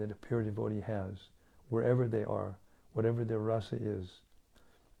 actually, that a pure devotee has, wherever they are, whatever their rasa is.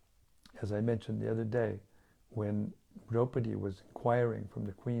 As I mentioned the other day, when Draupadi was inquiring from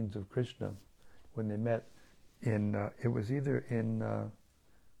the queens of Krishna, when they met in, it was either in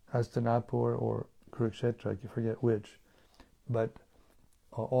Hastinapur or Kurukshetra, I forget which, but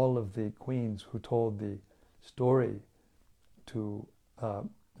all of the queens who told the story to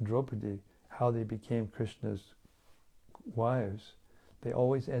Draupadi, how they became Krishna's wives, they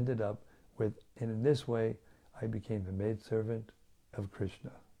always ended up with, and in this way, I became the maidservant of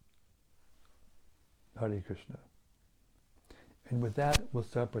Krishna. Hare Krishna. And with that, we'll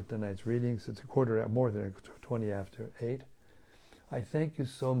start with tonight's readings. It's more than 20 after 8. I thank you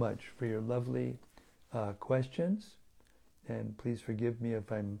so much for your lovely questions, and please forgive me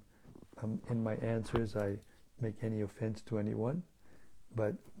if I'm in my answers I make any offense to anyone,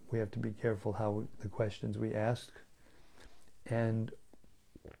 but we have to be careful how the questions we ask. And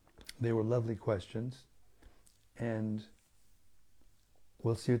they were lovely questions, and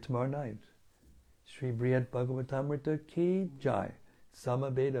we'll see you tomorrow night. Shri Brihad Bhagavatamrita ki jai,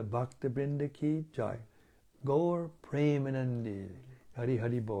 Samaveda Bhakta Brinda ki jai, Gaur Premanandi, Hari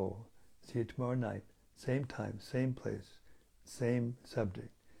Hari Bol. See you tomorrow night, same time, same place, same subject,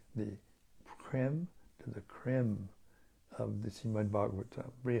 the creme to the creme of the Srimad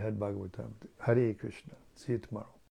Bhagavatam, Brihad Bhagavatam. Hare Krishna. See you tomorrow.